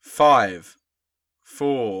5,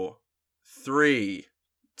 4, 3,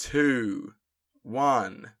 2,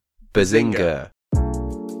 1. Bazinga.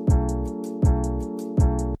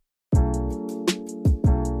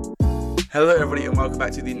 Hello everybody and welcome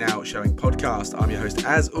back to the Now Showing podcast. I'm your host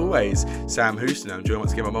as always, Sam Houston. I'm joined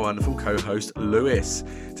once again by my wonderful co-host Lewis.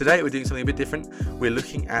 Today we're doing something a bit different. We're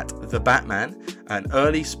looking at The Batman, an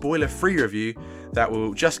early spoiler-free review that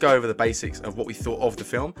will just go over the basics of what we thought of the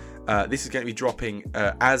film. This is going to be dropping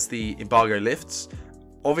as the embargo lifts.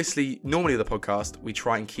 Obviously, normally with the podcast, we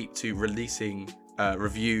try and keep to releasing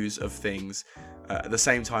reviews of things at the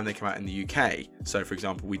same time they come out in the UK. So, for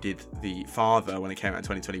example, we did The Father when it came out in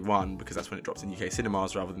 2021 because that's when it dropped in UK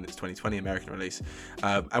cinemas rather than its 2020 American release.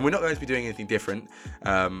 And we're not going to be doing anything different.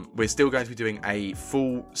 We're still going to be doing a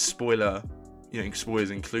full spoiler,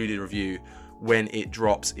 spoilers included review when it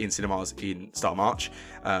drops in cinemas in start of March.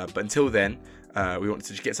 But until then, we wanted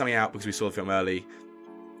to just get something out because we saw the film early.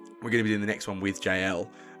 We're going to be doing the next one with JL.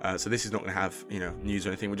 So this is not going to have news or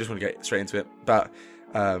anything. We just want to get straight into it. But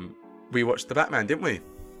we watched The Batman, didn't we?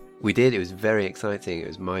 We did. It was very exciting. It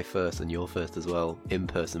was my first and your first as well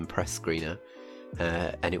in-person press screener.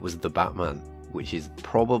 And it was The Batman, which is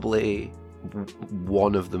probably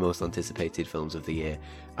one of the most anticipated films of the year.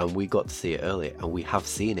 And we got to see it early, and we have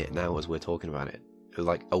seen it now as we're talking about it. It was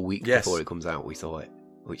like a week before it comes out, we saw it,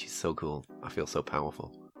 which is so cool. I feel so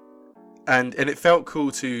powerful. And it felt cool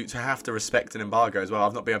to have to respect an embargo as well.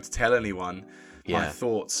 I've not been able to tell anyone my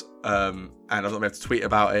thoughts, and I've not been able to tweet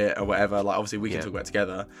about it or whatever. Like, obviously we can talk about it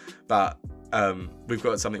together, but we've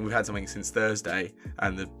had something since Thursday,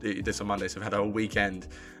 and this on Monday, so we've had a whole weekend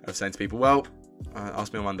of saying to people, well,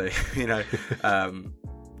 ask me on Monday,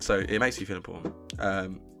 so it makes you feel important.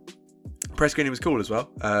 Press screening was cool as well.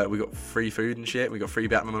 We got free food and shit. We got free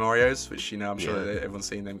Batman Oreos, which I'm sure that everyone's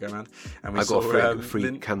seen them go around. And we got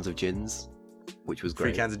free cans of gins, which was great.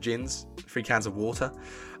 Free cans of gins, free cans of water.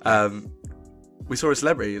 We saw a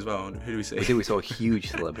celebrity as well. Who do we see? We saw a huge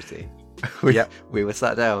celebrity. We were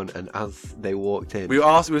sat down, and as they walked in, we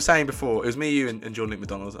were saying before, it was me, you, and John Luke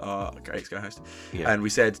McDonald, our great co-host, and we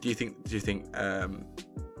said, "Do you think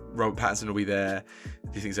Robert Pattinson will be there? Do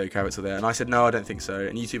you think Zoe Kravitz's will there?" And I said, "No, I don't think so."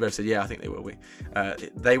 And you two both said, "Yeah, I think they will be."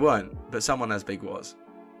 They weren't, but someone as big was.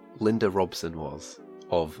 Linda Robson was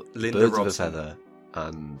of Birds of a Feather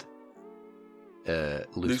and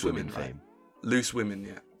Loose Women fame. Loose Women,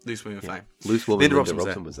 yeah. Loose Women fame. Loose Woman, Linda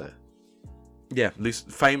Robson was there. Yeah,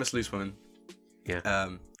 famous Loose Woman. Yeah.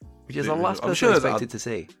 Which is the last person I expected to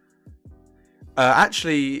see.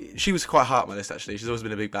 Actually, she was quite high up my list, actually. She's always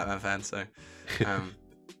been a big Batman fan, so...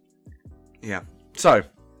 yeah. So,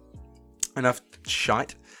 enough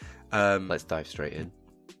shite. Let's dive straight in.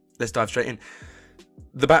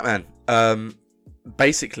 The Batman.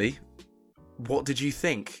 Basically, what did you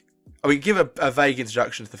think? I mean, give a vague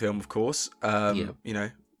introduction to the film, of course.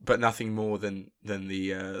 But nothing more than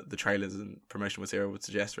the trailers and promotional material would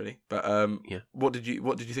suggest, really. But what did you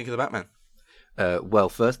think of The Batman? Well,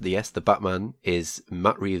 first, The Batman is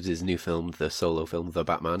Matt Reeves' new film, the solo film, The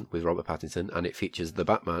Batman, with Robert Pattinson, and it features The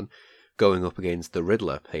Batman going up against the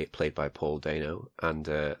Riddler, played by Paul Dano, and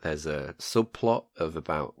there's a subplot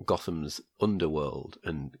about Gotham's underworld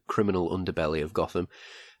and criminal underbelly of Gotham,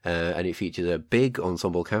 and it features a big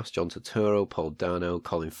ensemble cast: John Turturro, Paul Dano,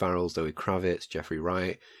 Colin Farrell, Zoe Kravitz, Jeffrey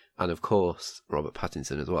Wright, and of course Robert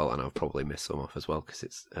Pattinson as well. And I've probably missed some off as well because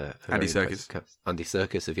it's Andy Serkis. Andy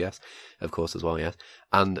Serkis, of course as well, yes.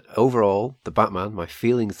 And overall, The Batman, my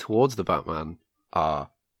feelings towards The Batman are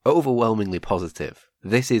overwhelmingly positive.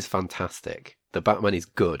 This is fantastic. The Batman is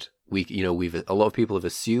good. A lot of people have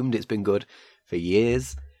assumed it's been good for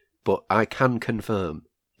years, but I can confirm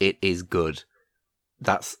it is good.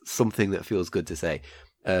 That's something that feels good to say.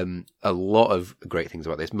 A lot of great things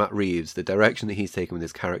about this. Matt Reeves, the direction that he's taken with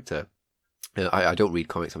his character. I don't read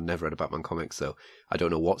comics. I've never read a Batman comic, so I don't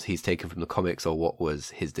know what he's taken from the comics or what was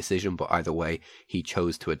his decision. But either way, he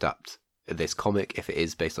chose to adapt this comic. If it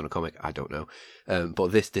is based on a comic, I don't know.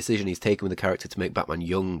 But this decision he's taken with the character to make Batman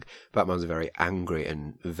young. Batman's very angry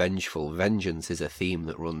and vengeful. Vengeance is a theme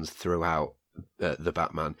that runs throughout The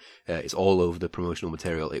Batman. It's all over the promotional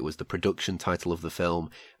material. It was the production title of the film,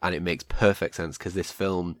 and it makes perfect sense because this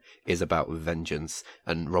film is about vengeance,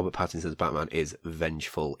 and Robert Pattinson's Batman is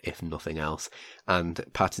vengeful, if nothing else. And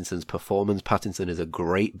Pattinson's performance, Pattinson is a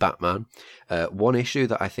great Batman. One issue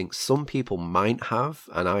that I think some people might have,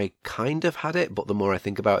 and I kind of had it, but the more I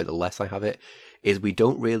think about it, the less I have it, is we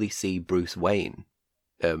don't really see Bruce Wayne.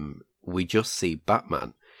 We just see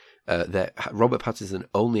Batman. That Robert Pattinson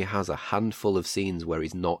only has a handful of scenes where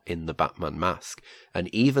he's not in the Batman mask. And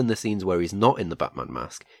even the scenes where he's not in the Batman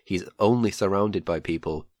mask, he's only surrounded by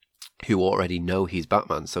people who already know he's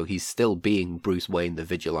Batman, so he's still being Bruce Wayne the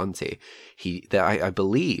vigilante. I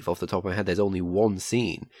believe, off the top of my head, there's only one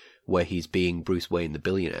scene where he's being Bruce Wayne the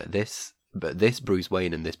billionaire. But this Bruce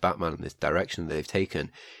Wayne and this Batman and this direction that they've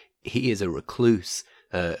taken, he is a recluse,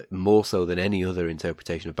 more so than any other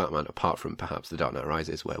interpretation of Batman, apart from perhaps The Dark Knight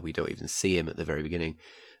Rises, where we don't even see him at the very beginning.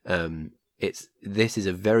 This is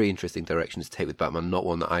a very interesting direction to take with Batman, not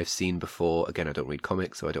one that I've seen before. Again, I don't read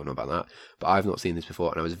comics, so I don't know about that, but I've not seen this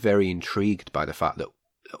before, and I was very intrigued by the fact that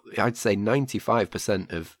I'd say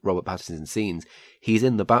 95% of Robert Pattinson's scenes, he's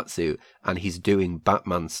in the Batsuit and he's doing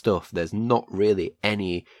Batman stuff. There's not really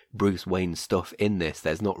any Bruce Wayne stuff in this.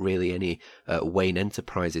 There's not really any Wayne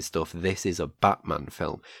Enterprises stuff. This is a Batman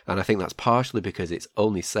film, and I think that's partially because it's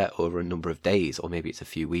only set over a number of days, or maybe it's a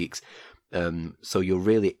few weeks. So you're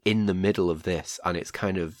really in the middle of this, and it's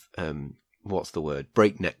kind of,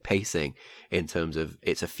 breakneck pacing, in terms of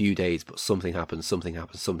it's a few days, but something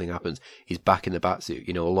happens. He's back in the Batsuit.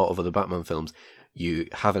 You know, a lot of other Batman films, you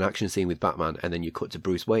have an action scene with Batman, and then you cut to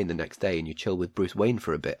Bruce Wayne the next day, and you chill with Bruce Wayne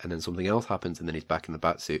for a bit, and then something else happens, and then he's back in the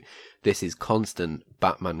Batsuit. This is constant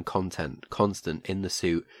Batman content, constant in the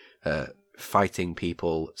suit, fighting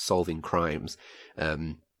people, solving crimes.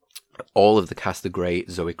 All of the cast are great.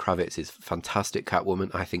 Zoe Kravitz is fantastic Catwoman.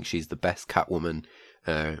 I think she's the best Catwoman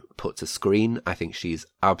put to screen. I think she's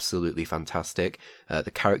absolutely fantastic. The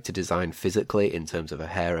character design physically, in terms of her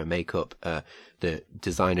hair, her makeup, the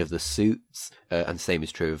design of the suits, and same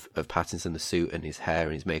is true of Pattinson. The suit and his hair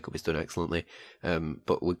and his makeup is done excellently.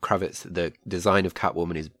 But with Kravitz, the design of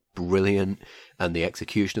Catwoman is brilliant, and the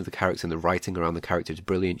execution of the character and the writing around the character is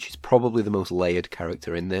brilliant. She's probably the most layered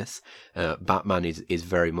character in this. Batman is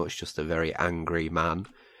very much just a very angry man.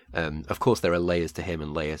 Of course, there are layers to him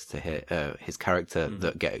and layers to his character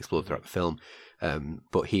that get explored throughout the film,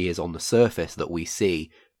 but he is on the surface that we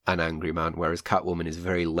see an angry man, whereas Catwoman is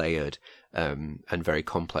very layered and very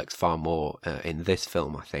complex, far more in this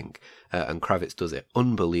film, I think. And Kravitz does it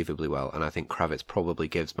unbelievably well, and I think Kravitz probably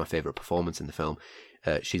gives my favourite performance in the film.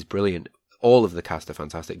 She's brilliant. All of the cast are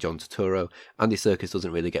fantastic. John Turturro. Andy Serkis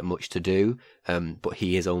doesn't really get much to do, but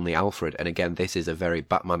he is only Alfred. And again, this is a very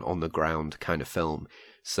Batman on the ground kind of film.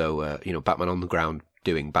 So, Batman on the ground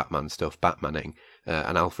doing Batman stuff, Batmaning,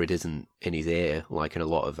 and Alfred isn't in his ear like in a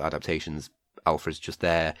lot of adaptations. Alfred's just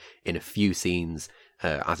there in a few scenes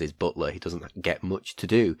as his butler. He doesn't get much to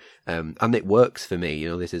do, and it works for me.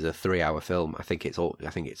 This is a 3-hour film. I think it's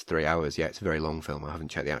 3 hours. Yeah, it's a very long film. I haven't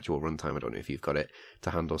checked the actual runtime. I don't know if you've got it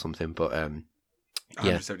to hand or something, but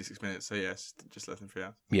 176 minutes, so yes, just less than 3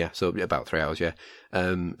 hours. Yeah, so about 3 hours, yeah.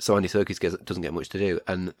 So Andy Serkis doesn't get much to do.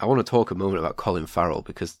 And I want to talk a moment about Colin Farrell,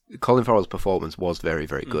 because Colin Farrell's performance was very,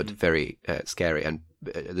 very good, very scary, and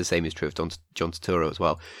the same is true of John Turturro as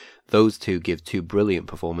well. Those two give two brilliant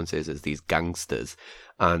performances as these gangsters,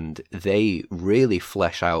 and they really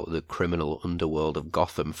flesh out the criminal underworld of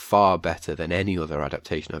Gotham far better than any other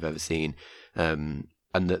adaptation I've ever seen.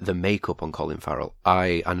 And the makeup on Colin Farrell,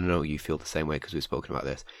 I know you feel the same way because we've spoken about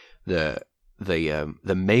this.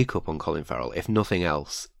 The makeup on Colin Farrell, if nothing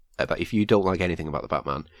else, if you don't like anything about the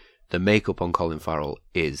Batman, the makeup on Colin Farrell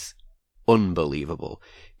is unbelievable.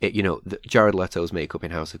 Jared Leto's makeup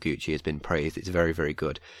in House of Gucci has been praised. It's very, very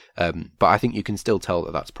good. But I think you can still tell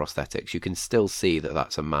that that's prosthetics. You can still see that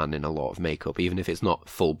that's a man in a lot of makeup, even if it's not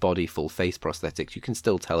full body, full face prosthetics. You can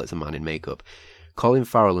still tell it's a man in makeup. Colin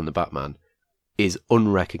Farrell in the Batman is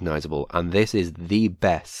unrecognizable, and this is the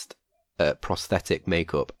best prosthetic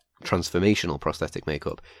makeup, transformational prosthetic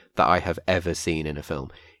makeup that I have ever seen in a film.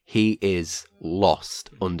 He is lost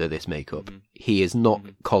under this makeup. He is not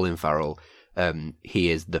Colin Farrell. He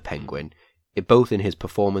is the Penguin. Both in his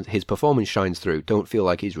performance shines through. Don't feel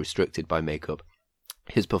like he's restricted by makeup.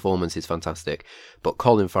 His performance is fantastic, but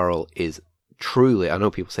Colin Farrell is truly, I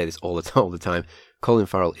know people say this all the time, Colin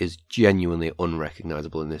Farrell is genuinely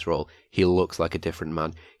unrecognizable in this role. He looks like a different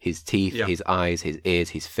man. His teeth, his eyes, his ears,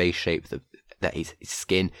 his face shape, his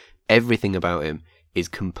skin, everything about him is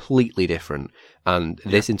completely different. And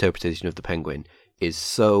this interpretation of the Penguin is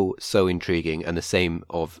so intriguing, and the same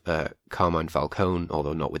of Carmine Falcone,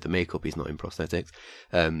 although not with the makeup, he's not in prosthetics.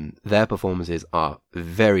 Their performances are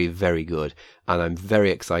very, very good, and I'm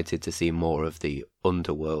very excited to see more of the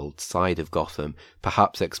underworld side of Gotham,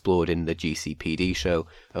 perhaps explored in the GCPD show,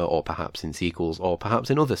 or perhaps in sequels, or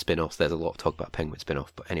perhaps in other spin-offs. There's a lot of talk about Penguin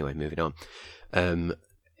spin-off, but anyway, moving on.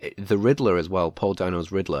 The Riddler as well, Paul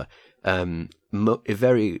Dano's Riddler,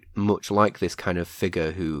 very much like this kind of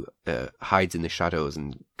figure who hides in the shadows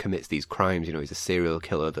and commits these crimes. He's a serial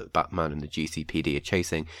killer that Batman and the GCPD are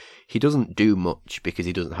chasing. He doesn't do much because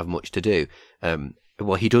he doesn't have much to do.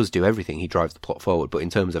 well, he does do everything. He drives the plot forward, but in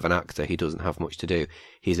terms of an actor, he doesn't have much to do.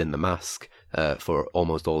 He's in the mask for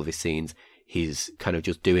almost all of his scenes. He's kind of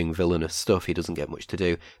just doing villainous stuff. He doesn't get much to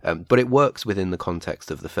do, but it works within the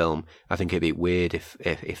context of the film. I think it'd be weird if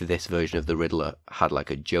this version of the Riddler had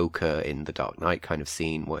like a Joker in the Dark Knight kind of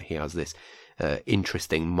scene where he has this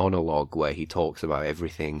interesting monologue where he talks about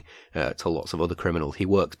everything to lots of other criminals. He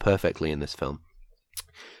works perfectly in this film.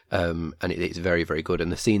 And it's very, very good.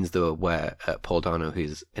 And the scenes though where Paul Dano,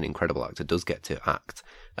 who's an incredible actor, does get to act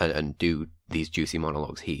and do these juicy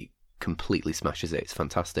monologues, he completely smashes it. It's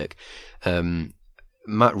fantastic.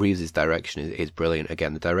 Matt Reeves' direction is brilliant.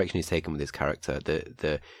 Again, the direction he's taken with his character,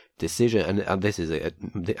 the decision, and this is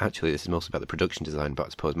actually this is mostly about the production design, but I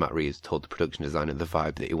suppose Matt Reeves told the production designer the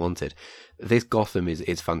vibe that he wanted. This Gotham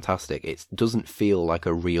is fantastic. It doesn't feel like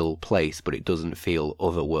a real place, but it doesn't feel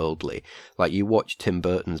otherworldly. Like you watch Tim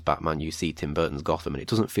Burton's Batman, you see Tim Burton's Gotham, and it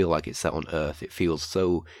doesn't feel like it's set on Earth. It feels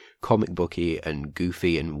so comic booky and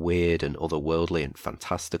goofy and weird and otherworldly and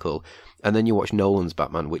fantastical. And then you watch Nolan's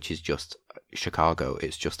Batman, which is just Chicago.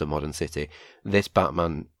 It's just a modern city. This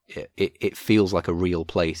Batman, it feels like a real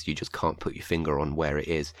place. You just can't put your finger on where it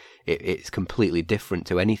is. It's completely different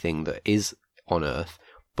to anything that is on Earth,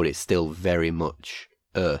 but it's still very much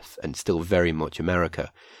Earth and still very much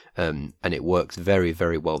America. And it works very,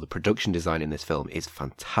 very well. The production design in this film is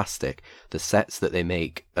fantastic. The sets that they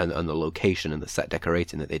make and the location and the set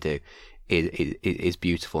decorating that they do is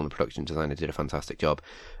beautiful, and the production designer did a fantastic job.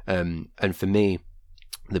 And for me,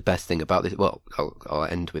 the best thing about this, well, I'll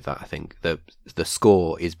end with that. I think the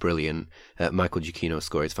score is brilliant. Michael Giacchino's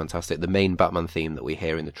score is fantastic. The main Batman theme that we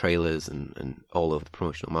hear in the trailers and all over the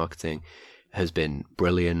promotional marketing has been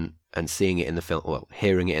brilliant. And seeing it in the film, well,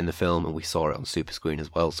 hearing it in the film, and we saw it on super screen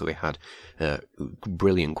as well. So we had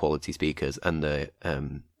brilliant quality speakers, and the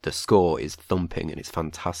score is thumping and it's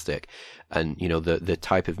fantastic. And you know the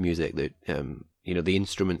type of music that the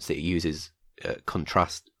instruments that it uses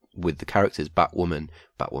contrast with the characters. Catwoman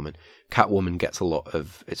gets a lot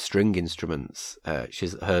of string instruments.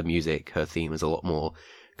 Her music, her theme is a lot more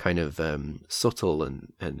kind of subtle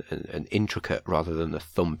and intricate rather than the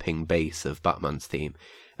thumping bass of Batman's theme.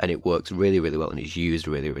 And it works really, really well, and it's used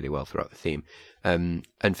really, really well throughout the theme. And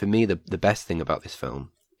for me, the best thing about this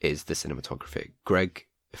film is the cinematography. Greg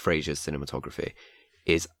Fraser's cinematography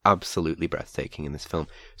is absolutely breathtaking in this film.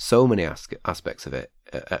 So many aspects of it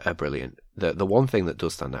are brilliant. The one thing that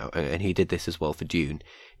does stand out, and he did this as well for Dune,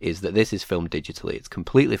 is that this is filmed digitally. It's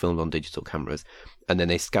completely filmed on digital cameras, and then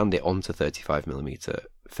they scanned it onto 35mm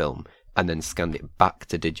film, and then scanned it back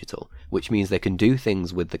to digital, which means they can do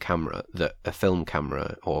things with the camera that a film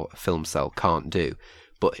camera or a film cell can't do,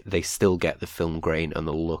 but they still get the film grain and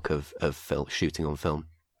the look of film, shooting on film.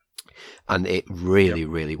 And it really,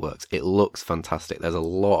 really works. It looks fantastic. There's a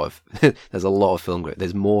lot of film grain.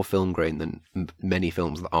 There's more film grain than many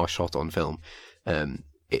films that are shot on film.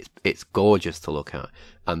 It's gorgeous to look at,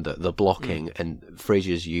 and the blocking and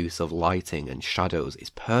Fraser's use of lighting and shadows is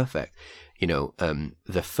perfect. You know,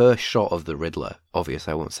 the first shot of the Riddler,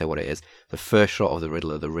 obviously I won't say what it is, the first shot of the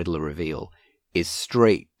Riddler reveal is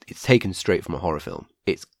it's taken straight from a horror film.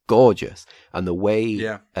 It's gorgeous. And the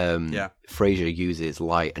way Fraser uses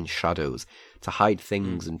light and shadows to hide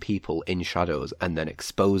things and people in shadows and then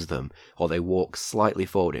expose them, or they walk slightly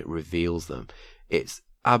forward, it reveals them. It's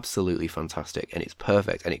absolutely fantastic, and it's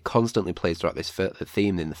perfect, and it constantly plays throughout this the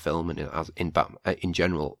theme in the film and in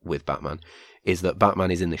general with Batman is that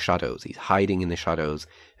Batman is in the shadows. He's hiding in the shadows,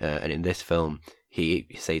 and in this film he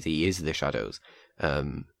says he is the shadows,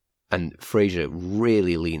 and Fraser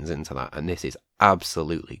really leans into that, and this is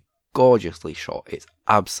absolutely gorgeously shot. It's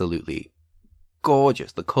absolutely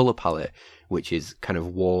gorgeous. The colour palette, which is kind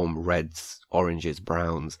of warm reds, oranges,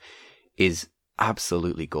 browns, is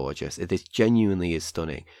absolutely gorgeous. This genuinely is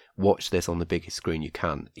stunning. Watch this on the biggest screen you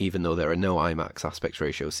can, even though there are no IMAX aspect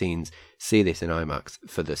ratio scenes. See this in IMAX.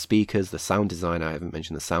 For the speakers, the sound design, I haven't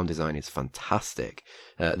mentioned the sound design is fantastic.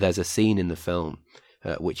 There's a scene in the film,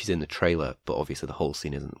 which is in the trailer, but obviously the whole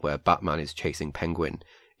scene isn't, where Batman is chasing Penguin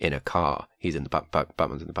in a car. He's in the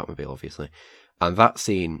Batman's in the Batmobile, obviously. And that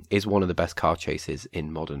scene is one of the best car chases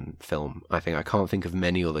in modern film. I can't think of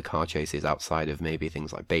many other car chases outside of maybe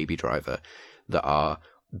things like Baby Driver that are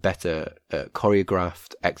better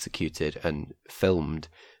choreographed, executed, and filmed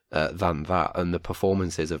than that. And the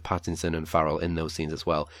performances of Pattinson and Farrell in those scenes as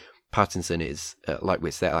well. Pattinson is, like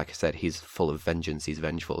I said, he's full of vengeance. He's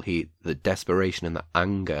vengeful. The desperation and the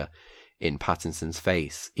anger in Pattinson's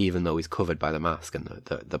face, even though he's covered by the mask and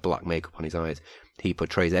the black makeup on his eyes, he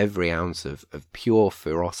portrays every ounce of pure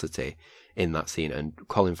ferocity in that scene. And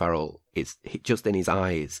Colin Farrell just in his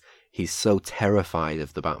eyes, He's so terrified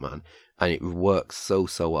of the Batman, and it works so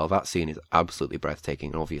well. That scene is absolutely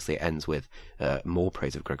breathtaking, and obviously it ends with more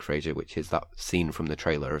praise of Greg Fraser, which is that scene from the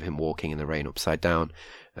trailer of him walking in the rain upside down.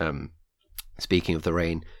 Speaking of the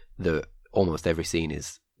rain, almost every scene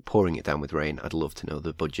is pouring it down with rain. I'd love to know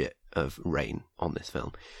the budget of rain on this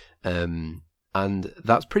film. And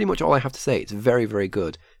that's pretty much all I have to say. It's very, very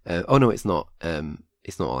good. Oh no, it's not.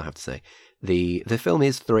 It's not all I have to say. The film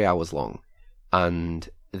is 3 hours long, and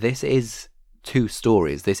this is two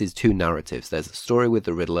stories. This is two narratives. There's a story with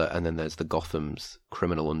the Riddler, and then there's the Gotham's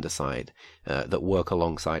criminal underside that work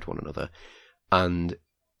alongside one another. And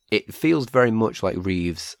it feels very much like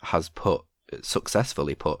Reeves has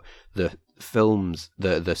successfully put the films,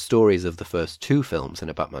 the stories of the first two films in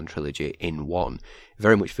a Batman trilogy in one. It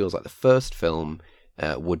very much feels like the first film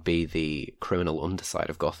would be the criminal underside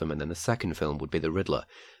of Gotham, and then the second film would be the Riddler.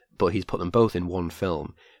 But he's put them both in one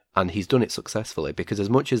film, and he's done it successfully, because as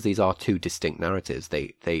much as these are two distinct narratives,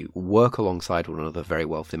 they work alongside one another very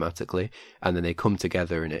well thematically, and then they come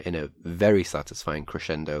together in a very satisfying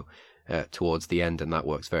crescendo towards the end, and that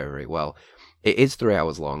works very, very well. It is 3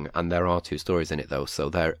 hours long, and there are two stories in it, though,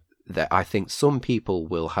 so I think some people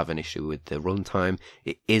will have an issue with the runtime.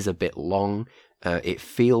 It is a bit long. It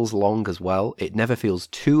feels long as well. It never feels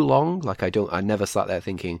too long. Like I never sat there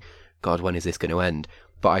thinking, God, when is this going to end?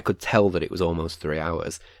 But I could tell that it was almost 3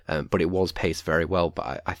 hours. But it was paced very well.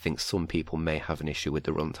 But I think some people may have an issue with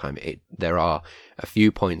the runtime. There are a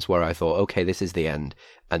few points where I thought, okay, this is the end,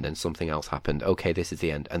 and then something else happened. Okay, this is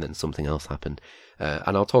the end, and then something else happened.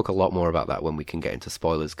 And I'll talk a lot more about that when we can get into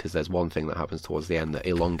spoilers, because there's one thing that happens towards the end that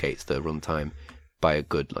elongates the runtime by a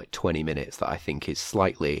good 20 minutes that I think is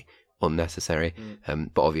slightly unnecessary.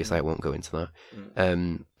 But obviously I won't go into that.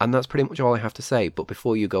 And that's pretty much all I have to say. But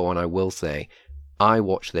before you go on, I will say I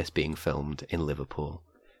watched this being filmed in Liverpool,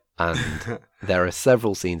 and there are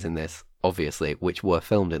several scenes in this, obviously, which were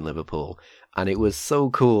filmed in Liverpool, and it was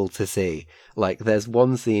so cool to see. Like, there's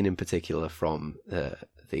one scene in particular from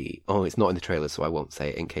it's not in the trailer, so I won't say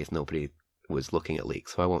it in case nobody was looking at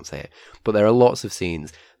leaks, so I won't say it. But there are lots of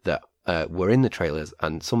scenes that were in the trailers,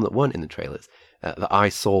 and some that weren't in the trailers, that I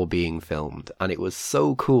saw being filmed, and it was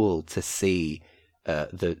so cool to see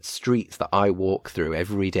the streets that I walk through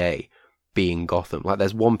every day being Gotham. Like,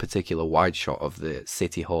 there's one particular wide shot of the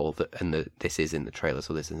city hall this is in the trailer,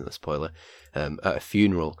 so this isn't a spoiler. At a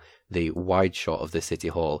funeral, the wide shot of the city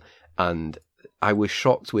hall, and I was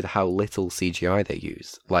shocked with how little CGI they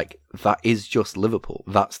use. Like, that is just Liverpool.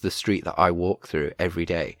 That's the street that I walk through every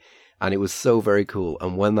day, and it was so very cool.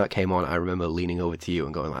 And when that came on, I remember leaning over to you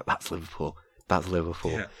and going like, "That's Liverpool. That's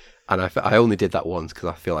Liverpool." Yeah. And I only did that once because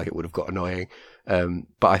I feel like it would have got annoying.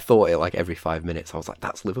 But I thought it like every 5 minutes. I was like,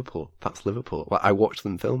 "That's Liverpool. That's Liverpool." Like, I watched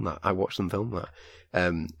them film that.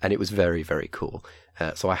 And it was very, very cool.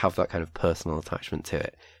 So I have that kind of personal attachment to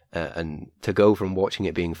it. And to go from watching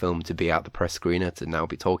it being filmed to be at the press screener to now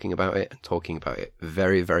be talking about it, and talking about it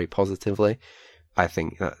very, very positively, I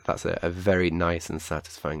think that's a very nice and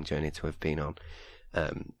satisfying journey to have been on.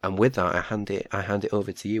 And with that, I hand it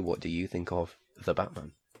over to you. What do you think of The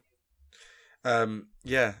Batman?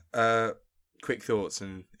 Quick thoughts,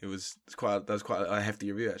 and that was quite a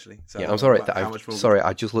hefty review, actually. So yeah, I'm sorry.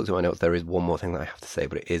 I just looked at my notes. There is one more thing that I have to say,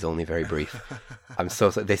 but it is only very brief. I'm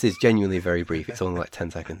so sorry. This is genuinely very brief. It's only like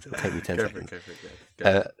 10 seconds. It'll take me 10 seconds.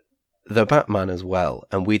 The Batman as well,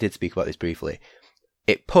 and we did speak about this briefly,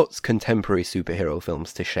 it puts contemporary superhero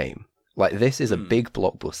films to shame. Like, this is a big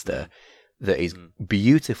blockbuster that is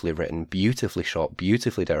beautifully written, beautifully shot,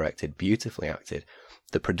 beautifully directed, beautifully acted.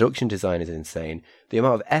 The production design is insane. The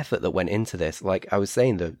amount of effort that went into this, like I was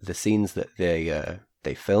saying, the scenes that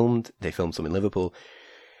they filmed some in Liverpool.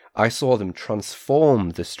 I saw them transform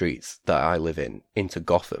the streets that I live in into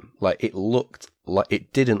Gotham. Like,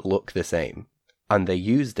 it didn't look the same. And they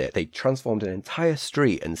used it. They transformed an entire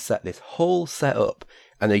street and set this whole set up,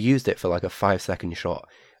 and they used it for like a 5-second shot.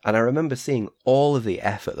 And I remember seeing all of the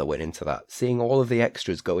effort that went into that, seeing all of the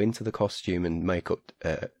extras go into the costume and makeup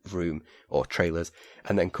room or trailers,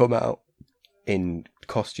 and then come out in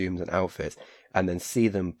costumes and outfits, and then see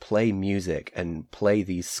them play music and play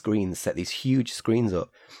these screens, set these huge screens up,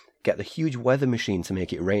 get the huge weather machine to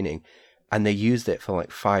make it raining, and they used it for like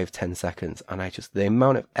 5-10 seconds. And the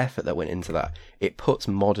amount of effort that went into that, it puts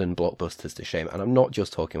modern blockbusters to shame. And I'm not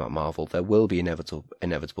just talking about Marvel. There will be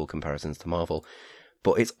inevitable comparisons to Marvel.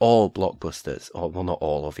 But it's all blockbusters, or well, not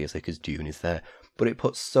all, obviously, because Dune is there. But it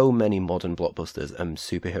puts so many modern blockbusters and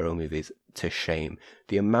superhero movies to shame.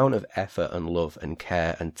 The amount of effort and love and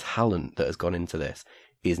care and talent that has gone into this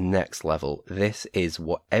is next level. This is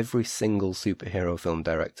what every single superhero film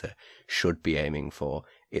director should be aiming for.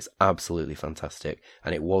 It's absolutely fantastic,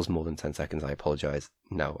 and it was more than 10 seconds. I apologise.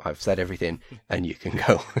 No, I've said everything, and you can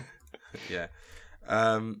go. Yeah.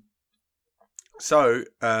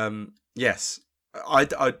 Yes, I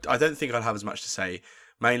don't think I'd have as much to say,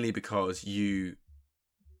 mainly because you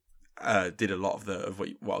did a lot of what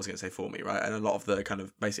I was going to say for me, right? And a lot of the kind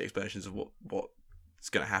of basic explanations of what's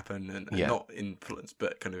going to happen, and not in plot,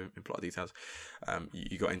 but kind of in plot details,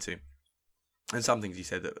 you got into. And some things you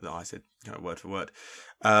said that I said kind of word for word.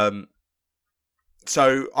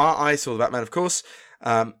 So I saw the Batman, of course,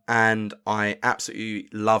 and I absolutely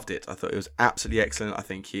loved it. I thought it was absolutely excellent. I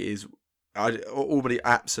think it is. Already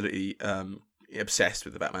absolutely obsessed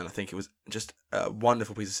with the Batman. I think it was just a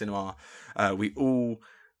wonderful piece of cinema. We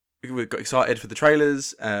got excited for the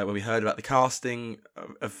trailers when we heard about the casting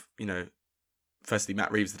of firstly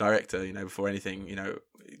Matt Reeves, the director. Before anything,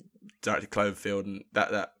 directed Cloverfield, and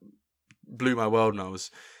that blew my world when I was,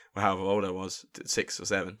 however old I was, 6 or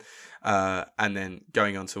 7, and then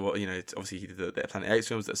going on to what obviously he did the Planet X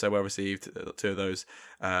films that are so well received, 2 of those.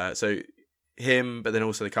 So him, but then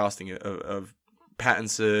also the casting of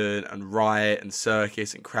Pattinson and Riot and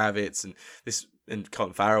Serkis and Kravitz and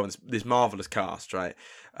Colin Farrell and this marvelous cast, right?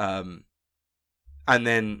 And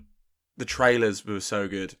then the trailers were so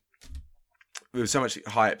good. There was so much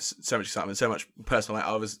hype, so much excitement, so much personal.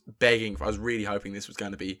 I was really hoping this was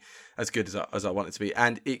going to be as good as I want it to be,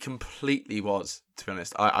 and it completely was. To be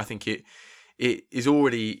honest, I think it is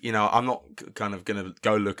already. I'm not kind of going to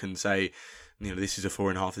go look and say, this is a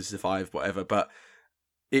 4.5, this is a 5, whatever. But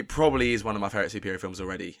it probably is one of my favorite superhero films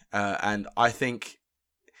already, and I think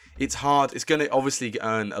it's hard. It's going to obviously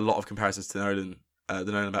earn a lot of comparisons to the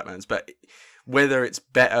Nolan Batmans, but whether it's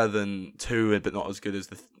better than 2 but not as good as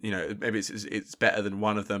maybe it's better than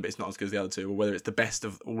one of them but it's not as good as the other 2, or whether it's the best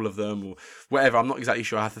of all of them or whatever, I'm not exactly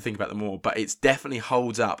sure. I have to think about them more, but it definitely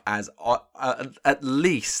holds up as at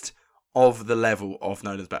least of the level of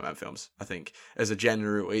Nolan's Batman films. I think as a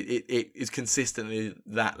general, it is consistently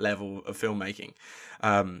that level of filmmaking.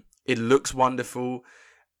 It looks wonderful,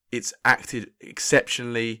 it's acted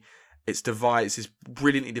exceptionally, it's this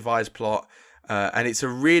brilliantly devised plot. And it's a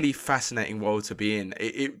really fascinating world to be in.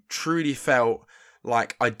 It truly felt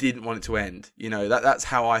like I didn't want it to end. That's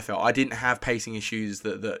how I felt. I didn't have pacing issues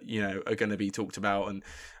that are going to be talked about. And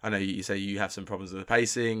I know you say you have some problems with the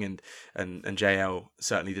pacing, and JL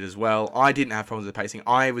certainly did as well. I didn't have problems with the pacing.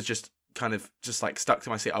 I was just kind of like stuck to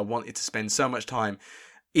my seat. I wanted to spend so much time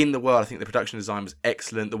in the world. I think the production design was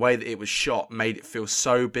excellent. The way that it was shot made it feel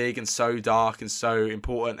so big and so dark and so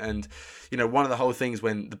important. And one of the whole things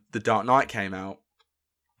when the Dark Knight came out,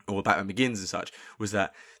 or Batman Begins and such, was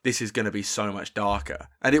that this is going to be so much darker.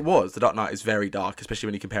 And it was. The Dark Knight is very dark, especially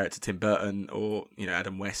when you compare it to Tim Burton or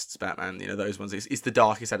Adam West's Batman. Those ones. It's the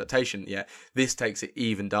darkest adaptation. Yeah, this takes it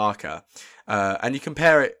even darker. And you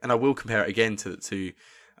compare it, and I will compare it again to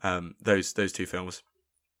those 2 films.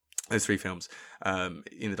 Those 3 films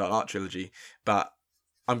in the Dark Knight trilogy, but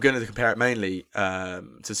I'm going to compare it mainly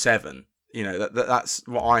to 7. That's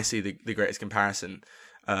what I see the greatest comparison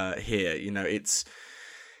here.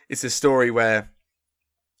 It's a story where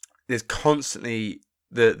there's constantly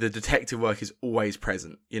the detective work is always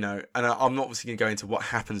present. And I'm not obviously going to go into what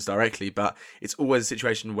happens directly, but it's always a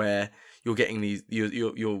situation where you're getting these,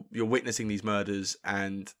 you're witnessing these murders,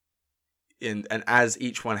 and as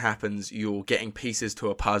each one happens, you're getting pieces to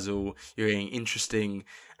a puzzle. You're getting interesting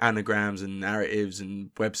anagrams and narratives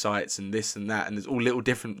and websites and this and that, and there's all little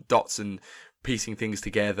different dots and piecing things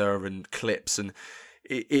together and clips, and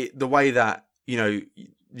the way that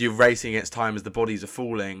you're racing against time as the bodies are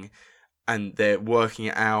falling, and they're working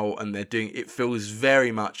it out, and they're doing it. Feels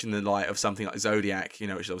very much in the light of something like Zodiac,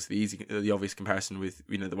 which is obviously the obvious comparison with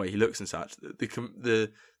the way he looks and such.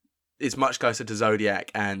 It's much closer to Zodiac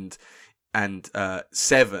and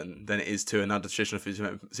 7 than it is to another traditional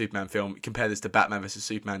Superman film. Compare this to Batman vs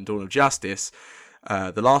Superman: Dawn of Justice,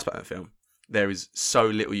 the last Batman film. There is so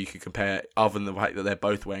little you could compare, other than the fact that they're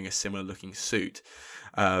both wearing a similar looking suit.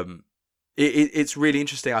 It's really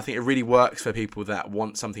interesting. I think it really works for people that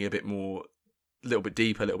want something a bit more, a little bit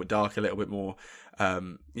deeper, a little bit darker, a little bit more,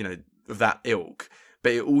 of that ilk.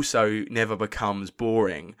 But it also never becomes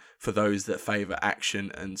boring for those that favour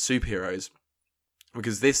action and superheroes.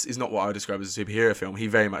 Because this is not what I would describe as a superhero film. He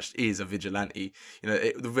very much is a vigilante.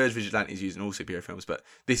 The word vigilante is used in all superhero films, but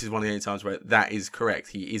this is one of the only times where that is correct.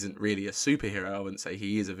 He isn't really a superhero. I wouldn't say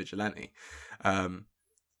he is a vigilante.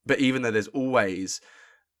 But even though there's always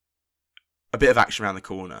a bit of action around the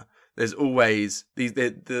corner, there's always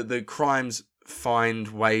the crimes find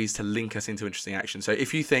ways to link us into interesting action. So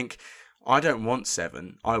if you think, I don't want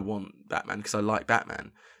 7, I want Batman because I like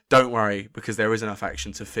Batman, don't worry, because there is enough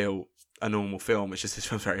action to feel a normal film. It's just this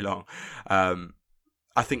film's very long.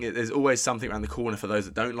 I think there's always something around the corner for those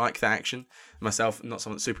that don't like the action. Myself, not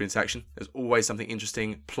someone that's super into action. There's always something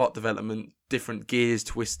interesting, plot development, different gears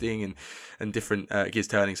twisting and different gears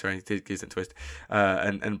turning. Sorry, gears don't twist,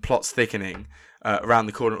 and plots thickening around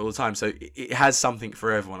the corner all the time. So it has something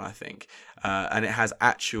for everyone, I think, and it has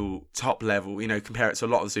actual top level. Compare it to a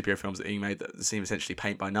lot of the superhero films that are being made that seem essentially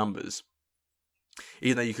paint by numbers.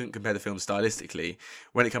 Even though you couldn't compare the films stylistically,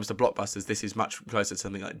 when it comes to blockbusters, this is much closer to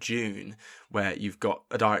something like Dune, where you've got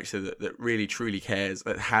a director that really, truly cares,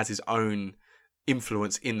 that has his own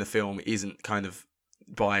influence in the film, isn't kind of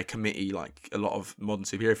by a committee like a lot of modern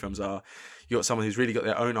superhero films are. You've got someone who's really got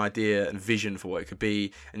their own idea and vision for what it could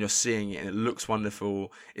be, and you're seeing it, and it looks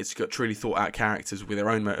wonderful. It's got truly thought out characters with their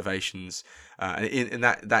own motivations, and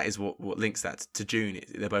that is what links that to Dune.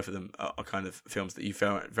 They're both of them are kind of films that you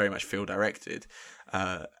very much feel directed,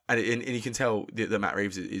 and you can tell that Matt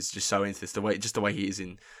Reeves is just so into this, the way he is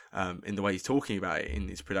in the way he's talking about it in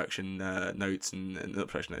his production notes and not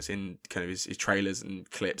production notes, in kind of his trailers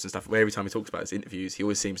and clips and stuff. Where every time he talks about his interviews, he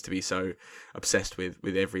always seems to be so obsessed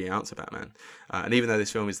with every ounce of Batman. And even though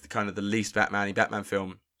this film is kind of the least Batman-y Batman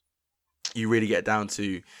film, you really get down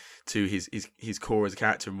to his core as a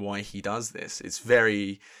character and why he does this. It's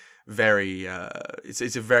very, very it's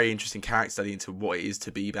a very interesting character study into what it is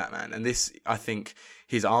to be Batman. And this, I think,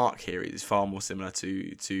 his arc here is far more similar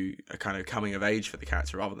to a kind of coming of age for the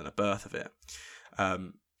character rather than a birth of it.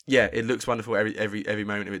 It looks wonderful every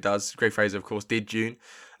moment of it does. Greg Fraser, of course, did Dune,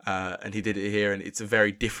 and he did it here, and it's a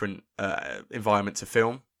very different environment to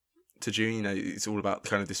film. To Dune, it's all about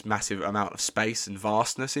kind of this massive amount of space and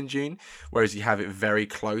vastness in Dune, whereas you have it very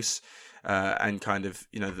close and kind of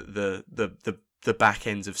the back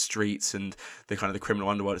ends of streets and the kind of the criminal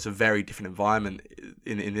underworld. It's a very different environment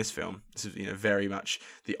in this film. This is very much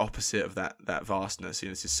the opposite of that vastness.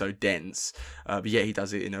 This is so dense, but yet he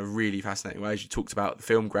does it in a really fascinating way. As you talked about the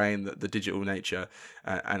film grain, the digital nature,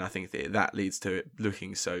 and I think that leads to it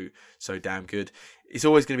looking so damn good. It's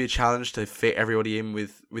always going to be a challenge to fit everybody in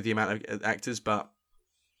with the amount of actors, but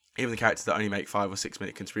even the characters that only make 5 or 6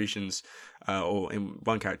 minute contributions, or in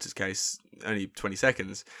one character's case, only 20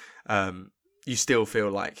 seconds, you still feel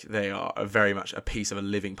like they are very much a piece of a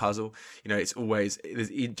living puzzle. It's always, there's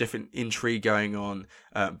different intrigue going on,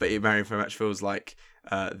 but it very much feels like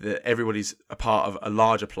that everybody's a part of a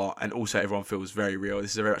larger plot, and also everyone feels very real.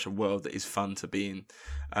 This is very much a world that is fun to be in.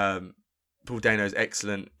 Paul Dano is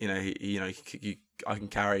excellent. I can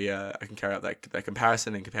carry out that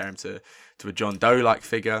comparison and compare him to a John Doe-like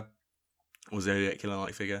figure, or Zodiac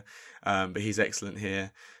Killer-like figure, but he's excellent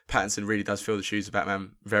here. Pattinson really does fill the shoes of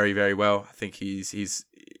Batman very, very well. I think he's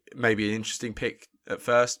maybe an interesting pick at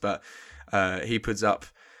first, but he puts up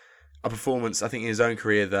a performance, I think, in his own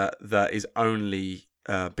career that is only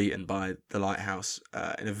beaten by The Lighthouse,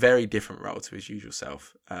 in a very different role to his usual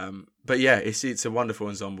self. But yeah, it's a wonderful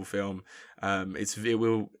ensemble film. It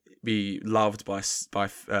will be loved by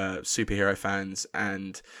superhero fans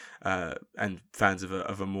and fans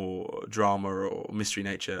of a more drama or mystery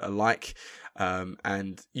nature alike.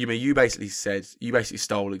 And you basically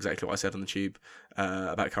stole exactly what I said on the tube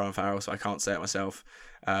about Colin Farrell, so I can't say it myself.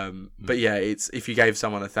 But yeah, if you gave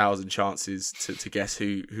someone 1,000 chances to guess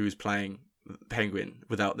who is playing Penguin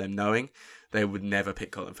without them knowing, they would never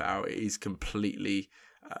pick Colin Farrell. It is completely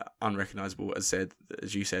unrecognizable, as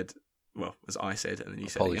you said, well, as I said, and then you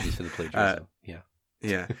said. Apologies for the plagiarism.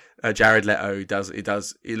 Yeah. Jared Leto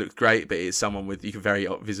he looks great, but it's someone with very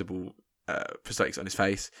visible prosthetics on his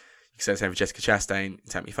face. You can say the same for Jessica Chastain,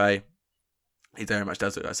 Tammy Faye. He very much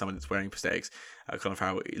does look like someone that's wearing prosthetics. Colin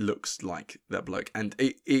Farrell, it looks like that bloke, and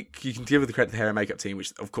you can give the credit to the hair and makeup team,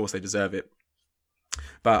 which of course they deserve it.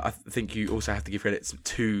 But I think you also have to give credit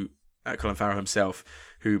to Colin Farrell himself,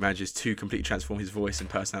 who manages to completely transform his voice and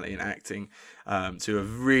personality and acting to a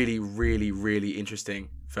really, really, really interesting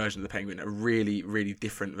version of the Penguin, a really, really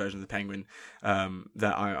different version of the Penguin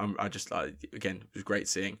that I just again, it was great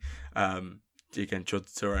seeing. Again, Jod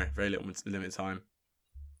Turturro, very limited time.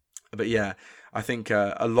 But yeah, I think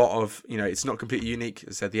a lot of, it's not completely unique.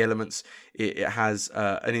 As I said, the elements, it has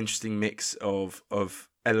an interesting mix of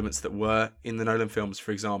elements that were in the Nolan films.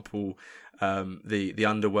 For example, the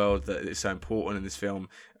underworld that is so important in this film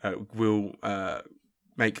will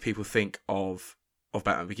make people think of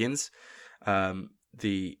Batman Begins.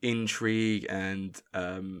 The intrigue and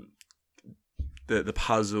the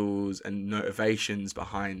puzzles and motivations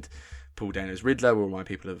behind Paul Dano's Riddler will remind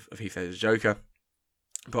people of Heath Ledger's Joker.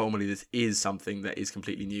 But ultimately, this is something that is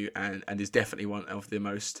completely new and is definitely one of the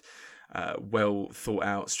most well thought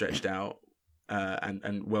out, stretched out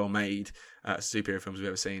and well made superhero films we've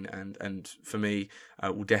ever seen, and for me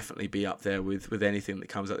will definitely be up there with anything that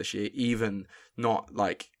comes out this year. Even not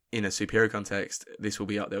like in a superhero context, this will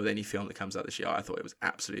be up there with any film that comes out this year. I thought it was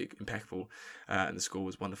absolutely impeccable, and the score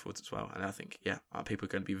was wonderful as well. And I think, people are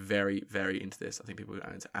going to be very, very into this. I think people are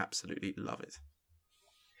going to absolutely love it.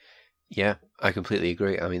 Yeah, I completely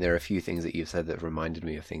agree. I mean, there are a few things that you've said that have reminded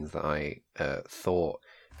me of things that I thought.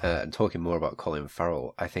 And talking more about Colin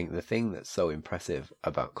Farrell, I think the thing that's so impressive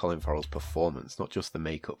about Colin Farrell's performance, not just the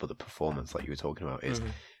makeup, but the performance like you were talking about, is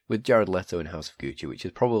with Jared Leto in House of Gucci, which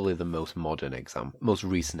is probably the most modern example, most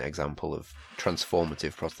recent example of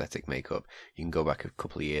transformative prosthetic makeup. You can go back a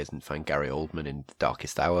couple of years and find Gary Oldman in The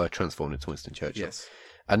Darkest Hour transformed into Winston Churchill. Yes.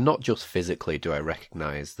 And not just physically do I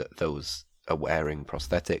recognise that those are wearing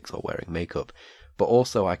prosthetics or wearing makeup, but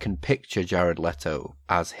also I can picture Jared Leto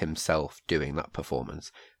as himself doing that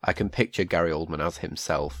performance. I can picture Gary Oldman as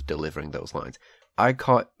himself delivering those lines. I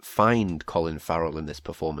can't find Colin Farrell in this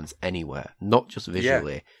performance anywhere, not just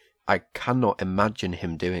visually. Yeah. I cannot imagine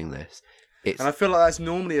him doing this. And I feel like that's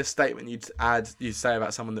normally a statement you'd say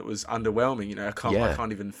about someone that was underwhelming. You know, I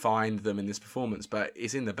can't even find them in this performance, but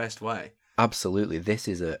it's in the best way. Absolutely. This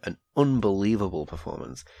is an unbelievable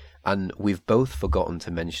performance. And we've both forgotten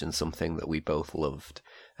to mention something that we both loved.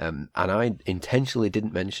 And I intentionally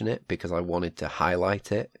didn't mention it because I wanted to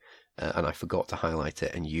highlight it. And I forgot to highlight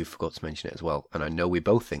it, and you forgot to mention it as well. And I know we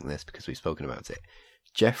both think this because we've spoken about it.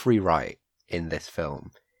 Jeffrey Wright in this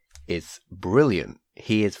film is brilliant.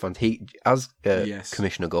 He is as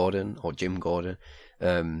Commissioner Gordon or Jim Gordon.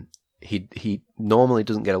 He normally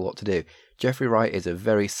doesn't get a lot to do. Jeffrey Wright is a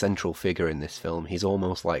very central figure in this film. He's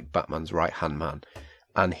almost like Batman's right-hand man.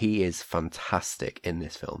 And he is fantastic in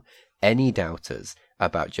this film. Any doubters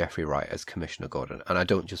about Jeffrey Wright as Commissioner Gordon, and I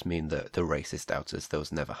don't just mean the racist doubters,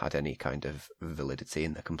 those never had any kind of validity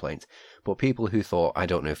in their complaints, but people who thought, I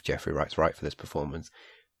don't know if Jeffrey Wright's right for this performance,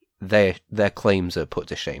 their claims are put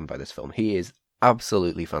to shame by this film. He is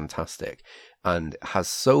absolutely fantastic and has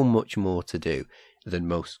so much more to do than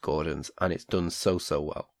most Gordons, and it's done so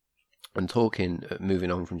well. And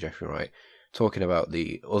moving on from Jeffrey Wright, talking about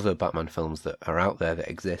the other Batman films that are out there that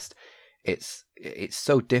exist, it's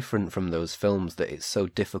so different from those films that it's so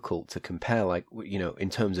difficult to compare, like, you know,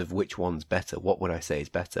 in terms of which one's better, what would I say is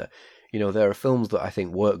better? You know, there are films that I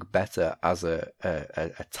think work better as a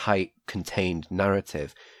tight, contained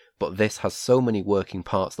narrative, but this has so many working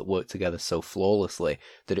parts that work together so flawlessly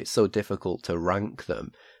that it's so difficult to rank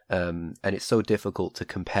them. And it's so difficult to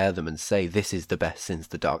compare them and say this is the best since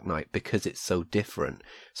The Dark Knight because it's so different.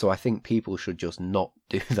 So I think people should just not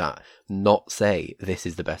do that, not say this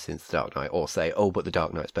is the best since The Dark Knight, or say, oh, but The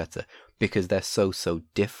Dark Knight's better, because they're so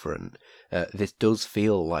different. This does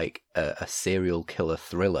feel like a serial killer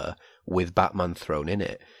thriller with Batman thrown in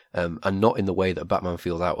it, and not in the way that Batman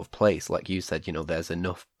feels out of place. Like you said, you know, there's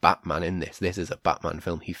enough Batman in this. This is a Batman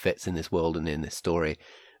film. He fits in this world and in this story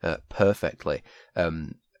perfectly.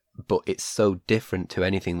 But it's so different to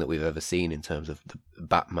anything that we've ever seen in terms of the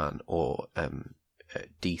Batman or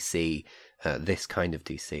DC, this kind of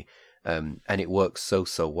DC. And it works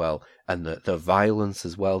so well. And the violence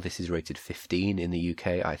as well. This is rated 15 in the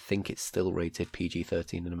UK. I think it's still rated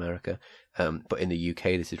PG-13 in America. But in the UK,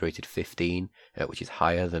 this is rated 15, which is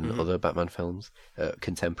higher than other Batman films,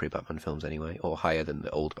 contemporary Batman films anyway, or higher than the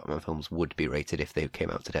old Batman films would be rated if they came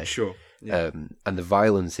out today. Sure. Yeah. And the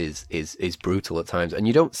violence is brutal at times, and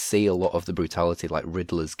you don't see a lot of the brutality, like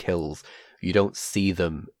Riddler's kills. You don't see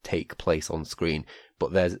them take place on screen,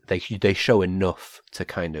 but they show enough to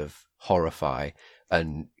kind of horrify,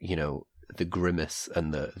 and you know, the grimace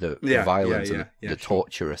and the violence and the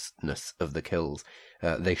torturousness of the kills.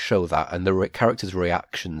 They show that, and the characters'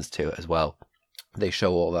 reactions to it as well. They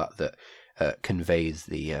show all that conveys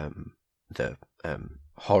the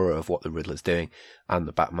horror of what the Riddler's doing, and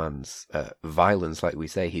the Batman's violence. Like we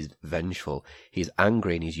say, he's vengeful, he's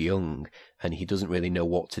angry, and he's young, and he doesn't really know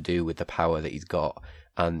what to do with the power that he's got.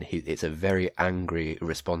 And it's a very angry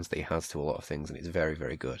response that he has to a lot of things, and it's very,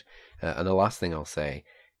 very good. And the last thing I'll say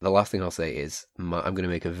is, I'm going to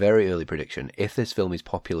make a very early prediction. If this film is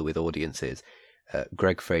popular with audiences,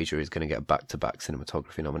 Greg Fraser is going to get back-to-back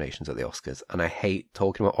cinematography nominations at the Oscars. And I hate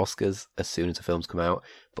talking about Oscars as soon as the films come out,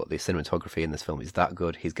 but the cinematography in this film is that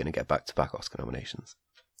good. He's going to get back-to-back Oscar nominations.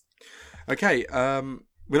 Okay,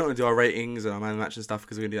 we're not going to do our ratings and our man match and stuff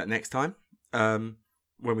because we're going to do that next time.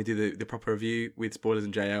 When we do the proper review with spoilers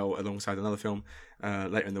and JL alongside another film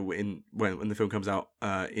later when the film comes out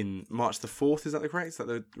in March the 4th. Is that correct? Is that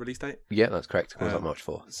the release date? Yeah, that's correct. It comes out March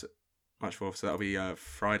 4th. So, March 4th, so that'll be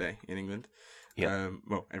Friday in England. Yeah.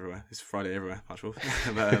 Well, everywhere. It's Friday everywhere, March 4th.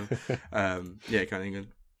 But, yeah, kind of England.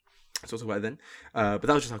 So I'll talk about it then. But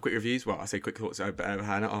that was just our quick reviews. Well, I say quick thoughts over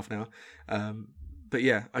half an hour. But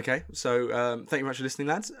yeah, okay. So thank you very much for listening,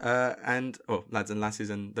 lads, lads and lasses,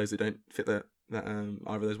 and those that don't fit either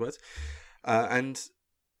of those words. And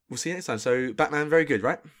we'll see you next time. So Batman, very good,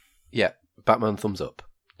 right? Yeah, Batman thumbs up.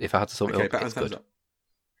 If I had to sum it up, Batman it's thumbs good. up.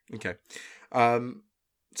 Okay.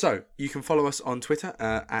 So you can follow us on Twitter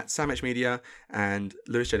at SamHMedia and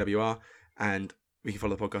LewisJWR, and we can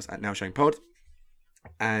follow the podcast at Now Showing Pod.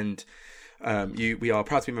 And we are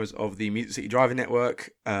proud to be members of the Music City Driving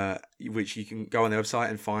Network, which you can go on their website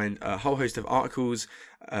and find a whole host of articles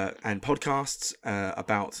and podcasts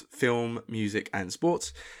about film, music, and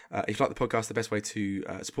sports. If you like the podcast, the best way to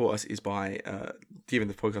support us is by giving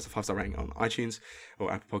the podcast a 5-star rating on iTunes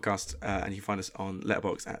or Apple Podcasts, and you can find us on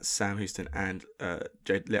Letterboxd at Sam Houston and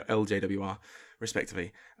LJWR,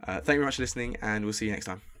 respectively. Thank you very much for listening, and we'll see you next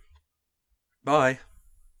time. Bye.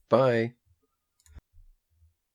 Bye.